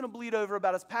something's going to bleed over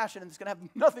about his passion and it's going to have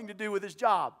nothing to do with his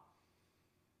job.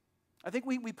 I think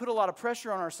we put a lot of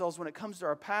pressure on ourselves when it comes to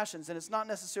our passions, and it's not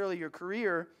necessarily your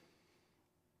career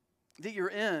that you're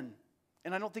in.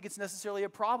 And I don't think it's necessarily a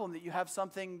problem that you have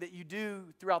something that you do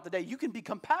throughout the day. You can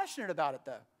become passionate about it,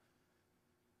 though.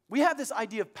 We have this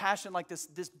idea of passion like this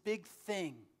big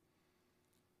thing.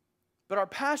 But our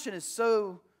passion is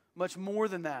so much more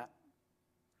than that.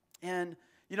 And,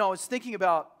 I was thinking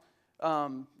about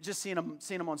just seeing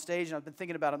him on stage, and I've been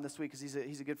thinking about him this week because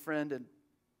he's a good friend, and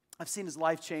I've seen his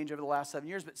life change over the last 7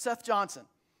 years. But Seth Johnson,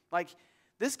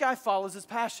 this guy follows his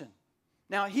passion.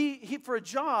 Now, he for a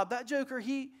job, that joker,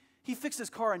 he fixes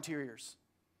car interiors.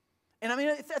 And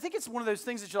I think it's one of those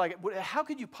things that you're like, how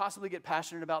could you possibly get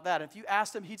passionate about that? If you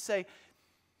asked him, he'd say,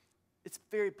 it's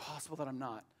very possible that I'm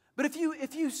not. But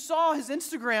if you saw his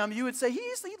Instagram, you would say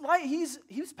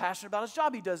he's passionate about his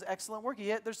job. He does excellent work.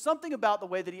 There's something about the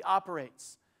way that he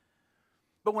operates.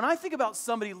 But when I think about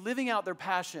somebody living out their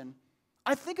passion,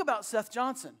 I think about Seth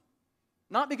Johnson.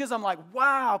 Not because I'm like,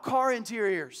 wow, car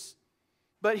interiors.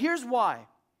 But here's why.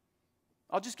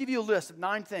 I'll just give you a list of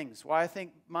 9 things why I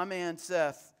think my man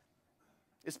Seth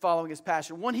is following his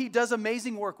passion. 1, he does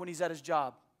amazing work when he's at his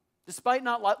job. Despite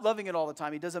not loving it all the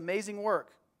time, he does amazing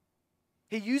work.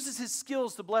 He uses his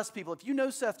skills to bless people. If you know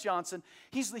Seth Johnson,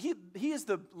 he is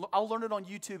I'll learn it on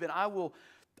YouTube and I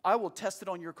will test it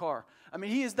on your car.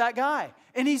 He is that guy.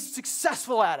 And he's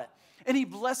successful at it. And he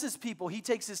blesses people. He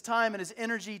takes his time and his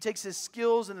energy. He takes his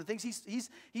skills and the things.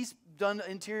 He's done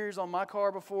interiors on my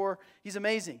car before. He's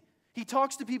amazing. He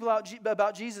talks to people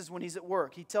about Jesus when he's at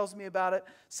work. He tells me about it,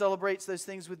 celebrates those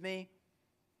things with me.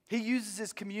 He uses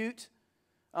his commute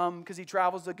because he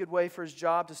travels a good way for his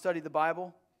job to study the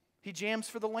Bible. He jams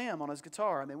for the Lamb on his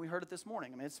guitar. We heard it this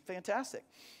morning. It's fantastic.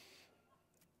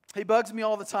 He bugs me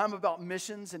all the time about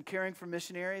missions and caring for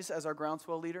missionaries as our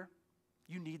groundswell leader.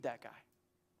 You need that guy.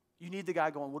 You need the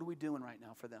guy going, what are we doing right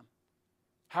now for them?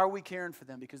 How are we caring for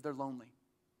them because they're lonely?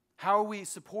 How are we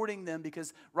supporting them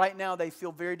because right now they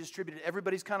feel very distributed?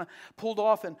 Everybody's kind of pulled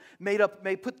off and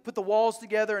put the walls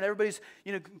together, and everybody's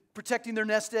protecting their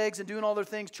nest eggs and doing all their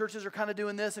things. Churches are kind of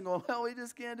doing this and going, well, we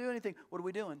just can't do anything. What are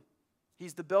we doing?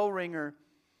 He's the bell ringer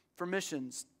for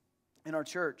missions in our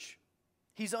church.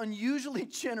 He's unusually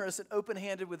generous and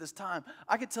open-handed with his time.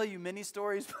 I could tell you many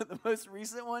stories, but the most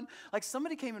recent one,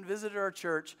 somebody came and visited our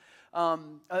church,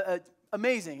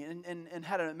 amazing, and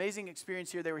had an amazing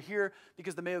experience here. They were here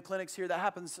because the Mayo Clinic's here. That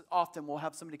happens often. We'll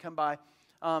have somebody come by,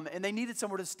 and they needed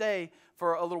somewhere to stay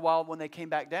for a little while when they came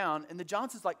back down. And the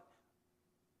Johnsons,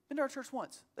 been to our church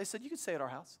once. They said, you can stay at our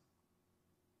house.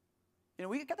 They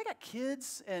got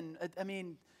kids, and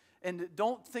and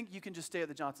don't think you can just stay at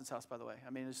the Johnson's house, by the way.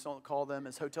 Just don't call them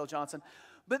as Hotel Johnson.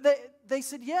 But they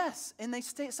said yes, and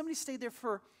somebody stayed there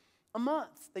for a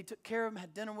month. They took care of them,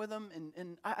 had dinner with them,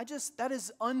 and that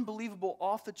is unbelievable,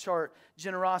 off the chart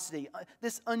generosity.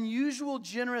 This unusual,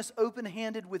 generous,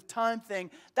 open-handed with time thing,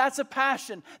 that's a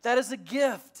passion. That is a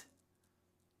gift.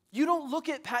 You look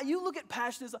at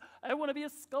passion as, I want to be a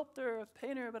sculptor, a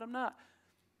painter, but I'm not.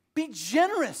 Be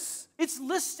generous. It's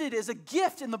listed as a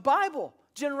gift in the Bible.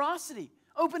 Generosity,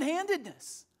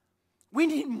 open-handedness. We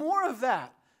need more of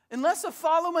that. And less of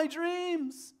follow my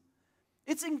dreams.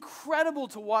 It's incredible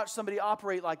to watch somebody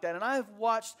operate like that. And I have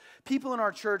watched people in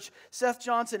our church, Seth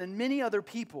Johnson and many other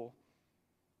people,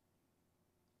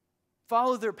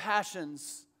 follow their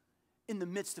passions in the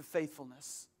midst of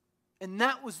faithfulness. And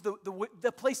that was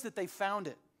the place that they found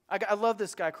it. I love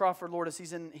this guy, Crawford Lourdes.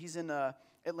 He's in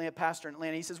Atlanta, pastor in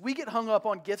Atlanta. He says, we get hung up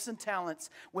on gifts and talents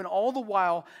when all the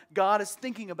while God is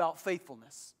thinking about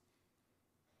faithfulness.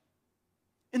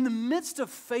 In the midst of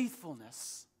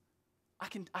faithfulness,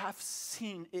 I've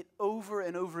seen it over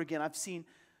and over again. I've seen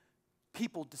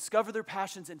people discover their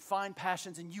passions and find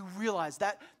passions, and you realize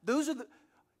that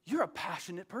you're a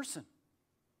passionate person.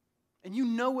 And you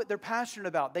know what they're passionate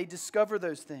about. They discover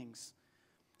those things.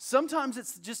 Sometimes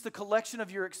it's just the collection of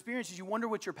your experiences. You wonder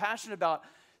what you're passionate about.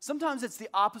 Sometimes it's the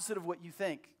opposite of what you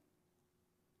think.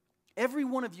 Every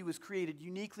one of you was created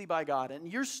uniquely by God,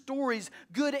 and your stories,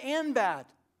 good and bad,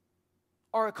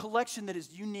 are a collection that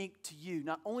is unique to you.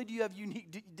 Not only do you have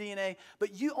unique DNA,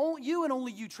 but you and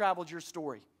only you traveled your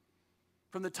story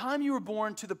from the time you were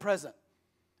born to the present.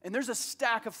 And there's a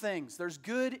stack of things. There's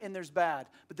good and there's bad.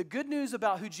 But the good news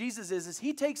about who Jesus is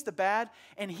he takes the bad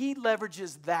and he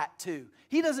leverages that too.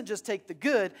 He doesn't just take the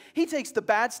good. He takes the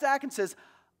bad stack and says,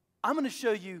 I'm going to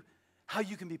show you how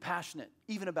you can be passionate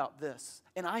even about this.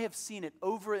 And I have seen it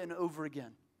over and over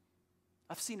again.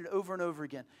 I've seen it over and over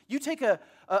again. You take a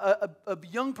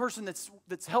young person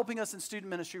that's helping us in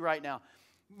student ministry right now,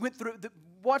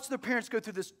 watch their parents go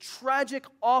through this tragic,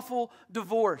 awful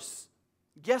divorce.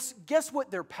 Guess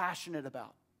what they're passionate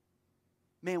about?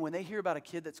 Man, when they hear about a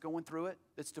kid that's going through it,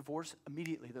 that's divorced,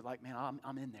 immediately they're like, man,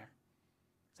 I'm in there.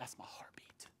 That's my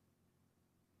heartbeat.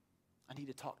 I need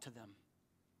to talk to them.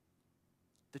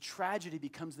 The tragedy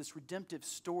becomes this redemptive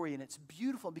story, and it's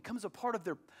beautiful. It becomes a part of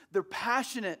their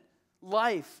passionate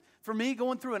life. For me,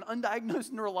 going through an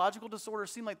undiagnosed neurological disorder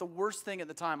seemed like the worst thing at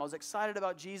the time. I was excited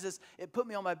about Jesus. It put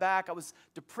me on my back. I was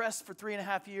depressed for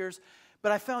 3.5 years.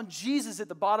 But I found Jesus at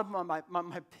the bottom of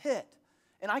my pit.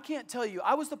 And I can't tell you,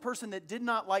 I was the person that did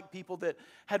not like people that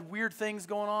had weird things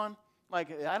going on. Like,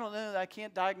 I don't know, I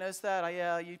can't diagnose that.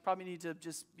 Yeah, you probably need to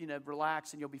just,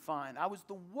 relax and you'll be fine. I was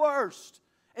the worst.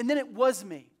 And then it was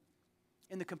me.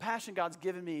 And the compassion God's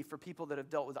given me for people that have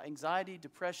dealt with anxiety,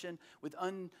 depression, with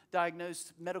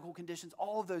undiagnosed medical conditions,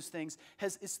 all of those things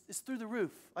is through the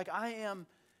roof. Like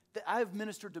I've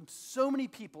ministered to so many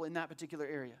people in that particular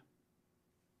area.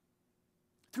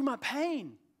 Through my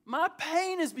pain. My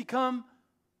pain has become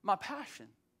my passion.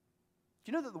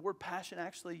 Do you know that the word passion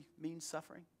actually means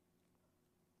suffering?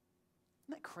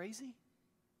 Isn't that crazy?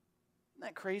 Isn't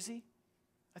that crazy?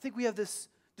 I think we have this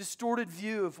distorted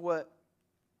view of what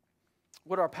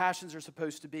our passions are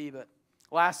supposed to be. But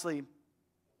lastly,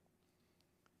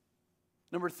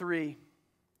 number 3,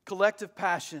 collective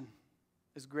passion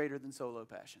is greater than solo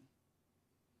passion.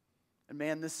 And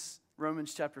man, this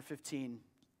Romans chapter 15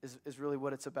 is really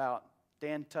what it's about.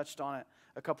 Dan touched on it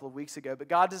a couple of weeks ago. But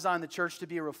God designed the church to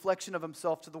be a reflection of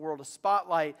himself to the world, a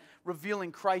spotlight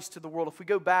revealing Christ to the world. If we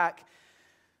go back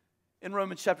in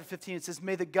Romans chapter 15, it says,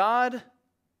 may the God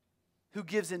who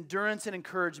gives endurance and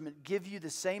encouragement give you the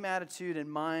same attitude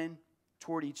and mind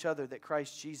toward each other that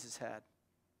Christ Jesus had,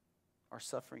 our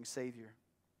suffering Savior,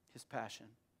 his passion.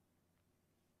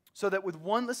 So that with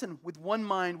one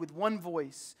mind, with one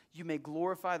voice, you may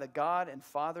glorify the God and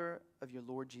Father of your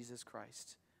Lord Jesus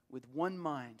Christ. With one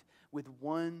mind, with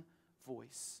one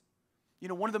voice.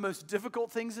 One of the most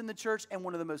difficult things in the church and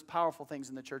one of the most powerful things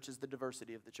in the church is the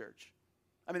diversity of the church.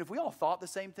 I mean, if we all thought the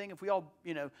same thing, if we all,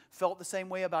 felt the same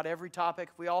way about every topic,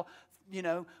 if we all,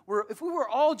 if we were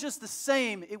all just the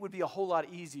same, it would be a whole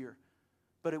lot easier.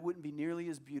 But it wouldn't be nearly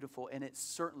as beautiful, and it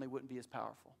certainly wouldn't be as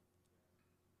powerful.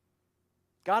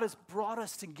 God has brought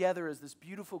us together as this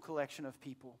beautiful collection of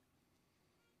people.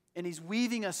 And he's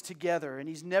weaving us together, and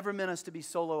he's never meant us to be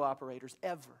solo operators,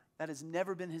 ever. That has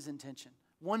never been his intention.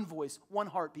 One voice, one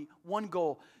heartbeat, one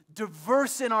goal,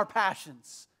 diverse in our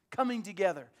passions, coming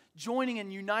together, joining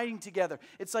and uniting together.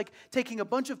 It's like taking a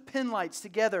bunch of pin lights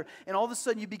together, and all of a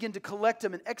sudden you begin to collect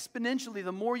them, and exponentially,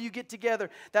 the more you get together,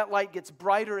 that light gets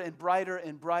brighter and brighter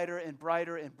and brighter and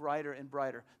brighter and brighter and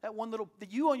brighter.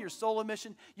 You on your solo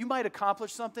mission, you might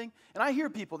accomplish something. And I hear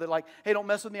people that are like, hey, don't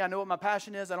mess with me. I know what my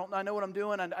passion is. I know what I'm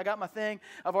doing. I got my thing.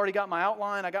 I've already got my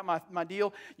outline. I got my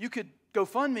deal. You could go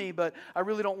fund me, but I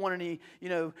really don't want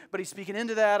anybody speaking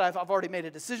into that. I've already made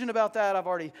a decision about that. I've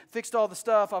already fixed all the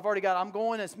stuff. I'm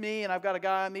going, it's me, and I've got a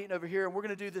guy I'm meeting over here, and we're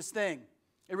going to do this thing.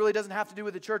 It really doesn't have to do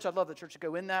with the church. I'd love the church to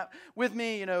go in that with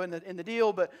me, in the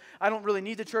deal, but I don't really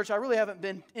need the church. I really haven't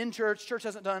been in church. Church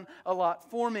hasn't done a lot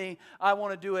for me. I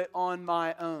want to do it on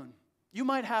my own. You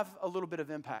might have a little bit of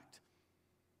impact,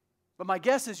 but my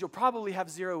guess is you'll probably have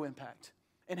zero impact.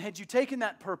 And had you taken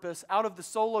that purpose out of the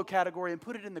solo category and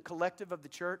put it in the collective of the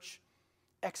church,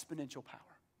 exponential power.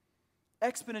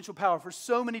 Exponential power for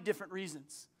so many different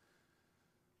reasons.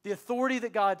 The authority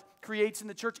that God creates in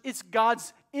the church, it's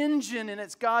God's engine and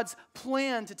it's God's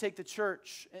plan to take the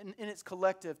church in its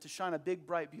collective to shine a big,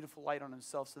 bright, beautiful light on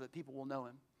himself so that people will know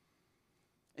him.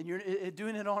 And you're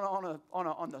doing it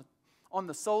on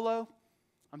the solo,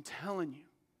 I'm telling you,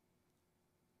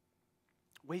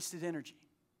 wasted energy.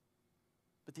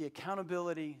 But the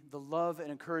accountability, the love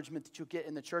and encouragement that you'll get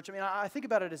in the church. I mean, I think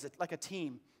about it as like a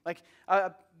team. Like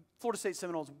Florida State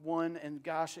Seminoles won, and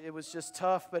gosh, it was just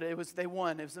tough, but they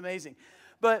won. It was amazing.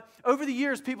 But over the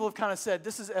years, people have kind of said,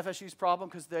 this is FSU's problem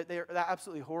because they're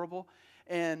absolutely horrible,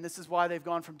 and this is why they've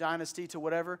gone from dynasty to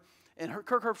whatever. And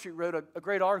Kirk Herbstreit wrote a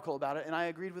great article about it, and I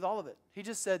agreed with all of it. He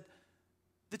just said,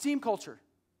 the team culture,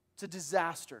 it's a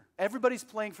disaster. Everybody's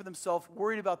playing for themselves,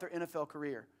 worried about their NFL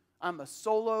career. I'm a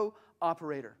solo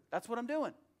operator. That's what I'm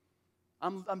doing.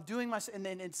 I'm doing my, and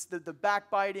then it's the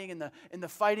backbiting and the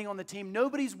fighting on the team.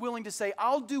 Nobody's willing to say,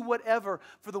 I'll do whatever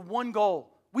for the one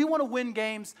goal. We want to win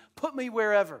games. Put me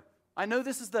wherever. I know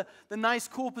this is the nice,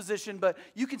 cool position, but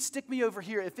you can stick me over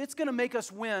here. If it's going to make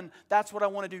us win, that's what I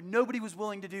want to do. Nobody was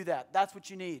willing to do that. That's what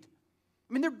you need.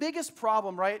 I mean, their biggest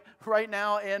problem right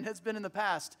now, and has been in the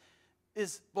past,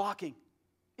 is blocking.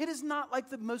 It is not like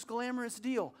the most glamorous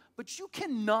deal, but you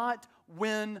cannot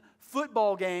win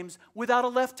football games without a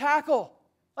left tackle.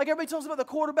 Like everybody tells about the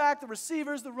quarterback, the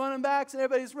receivers, the running backs, and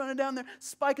everybody's running down there,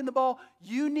 spiking the ball.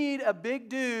 You need a big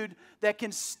dude that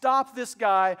can stop this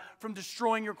guy from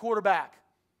destroying your quarterback.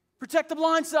 Protect the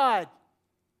blind side.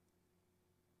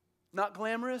 Not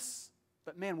glamorous,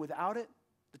 but man, without it,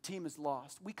 the team is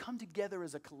lost. We come together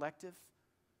as a collective.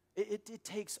 It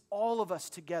takes all of us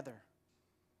together.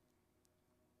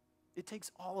 It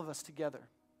takes all of us together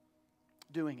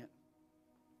doing it.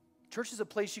 Church is a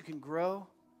place you can grow.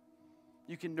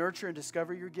 You can nurture and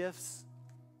discover your gifts.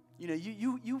 You know,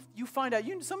 you find out.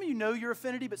 Some of you know your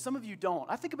affinity, but some of you don't.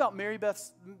 I think about Mary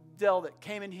Beth Dell that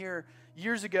came in here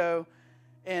years ago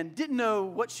and didn't know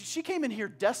what she came in here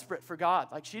desperate for God.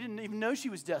 Like she didn't even know she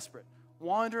was desperate.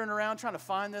 Wandering around trying to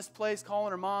find this place,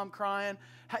 calling her mom, crying,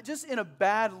 just in a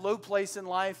bad, low place in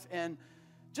life, and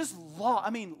just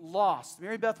lost.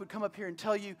 Mary Beth would come up here and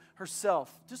tell you herself,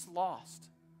 just lost.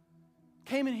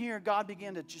 Came in here, God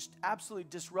began to just absolutely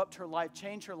disrupt her life,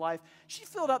 change her life. She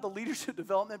filled out the leadership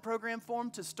development program form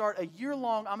to start a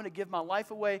year-long, I'm going to give my life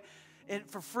away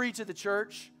for free to the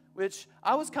church, which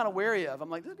I was kind of wary of. I'm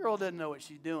like, this girl doesn't know what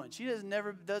she's doing. She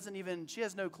she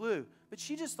has no clue. But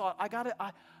she just thought,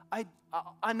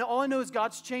 I know, all I know is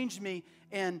God's changed me,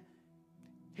 and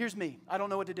here's me. I don't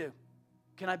know what to do.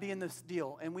 Can I be in this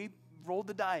deal? And we rolled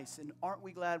the dice, and aren't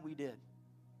we glad we did?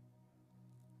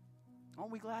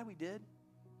 Aren't we glad we did?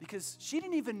 Because she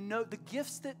didn't even know the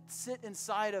gifts that sit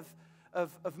inside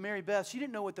of Mary Beth. She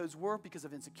didn't know what those were because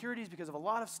of insecurities, because of a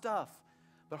lot of stuff.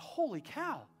 But holy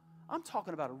cow, I'm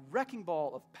talking about a wrecking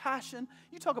ball of passion.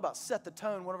 You talk about set the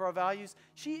tone, one of our values.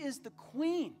 She is the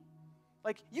queen.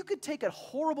 Like, you could take a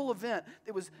horrible event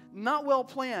that was not well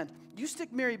planned. You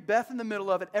stick Mary Beth in the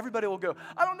middle of it, everybody will go,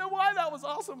 I don't know why that was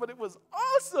awesome, but it was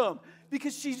awesome.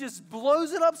 Because she just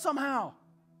blows it up somehow.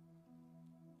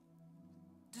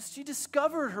 She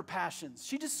discovered her passions.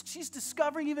 She's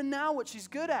discovering even now what she's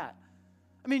good at.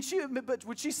 I mean, but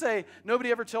would she say,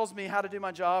 nobody ever tells me how to do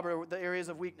my job or the areas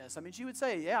of weakness? I mean, she would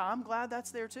say, yeah, I'm glad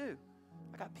that's there too.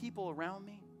 I got people around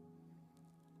me.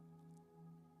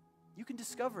 You can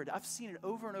discover it. I've seen it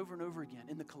over and over and over again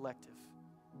in the collective.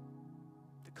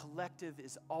 The collective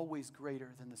is always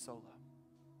greater than the solo.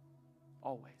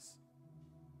 Always.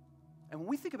 And when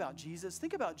we think about Jesus,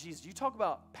 You talk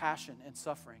about passion and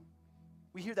suffering.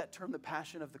 We hear that term, the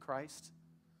passion of the Christ.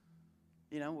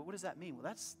 You know, what does that mean? Well,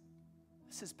 that's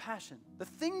his passion. The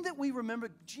thing that we remember,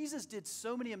 Jesus did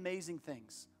so many amazing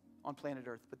things on planet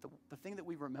Earth, but the thing that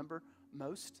we remember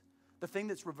most, the thing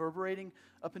that's reverberating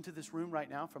up into this room right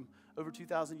now from over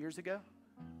 2,000 years ago,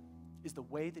 is the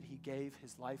way that he gave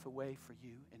his life away for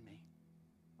you and me.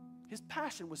 His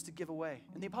passion was to give away.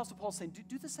 And the Apostle Paul's saying,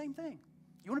 do the same thing.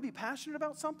 You want to be passionate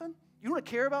about something? You want to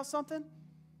care about something?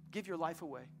 Give your life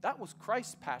away. That was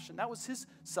Christ's passion. That was his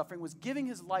suffering, was giving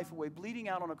his life away, bleeding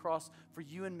out on a cross for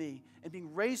you and me, and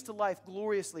being raised to life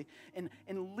gloriously, and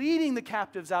leading the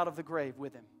captives out of the grave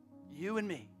with him, you and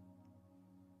me.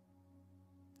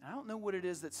 And I don't know what it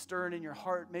is that's stirring in your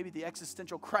heart, maybe the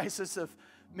existential crisis of,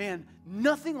 man,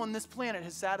 nothing on this planet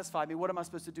has satisfied me. What am I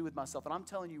supposed to do with myself? And I'm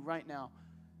telling you right now,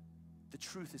 the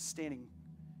truth is standing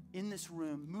in this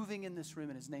room, moving in this room,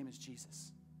 and his name is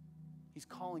Jesus. He's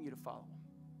calling you to follow him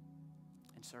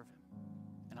and serve him.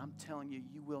 And I'm telling you,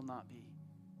 you will not be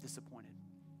disappointed.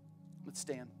 Let's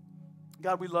stand.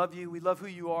 God, we love you. We love who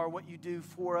you are, what you do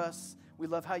for us. We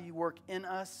love how you work in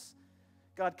us.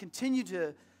 God, continue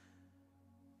to,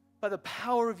 by the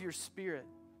power of your Spirit,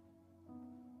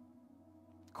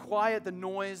 quiet the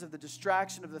noise of the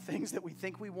distraction of the things that we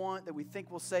think we want, that we think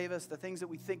will save us, the things that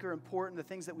we think are important, the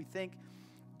things that we think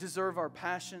deserve our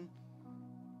passion.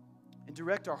 And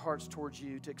direct our hearts towards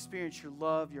you to experience your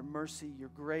love, your mercy, your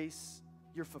grace,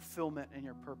 your fulfillment, and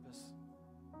your purpose.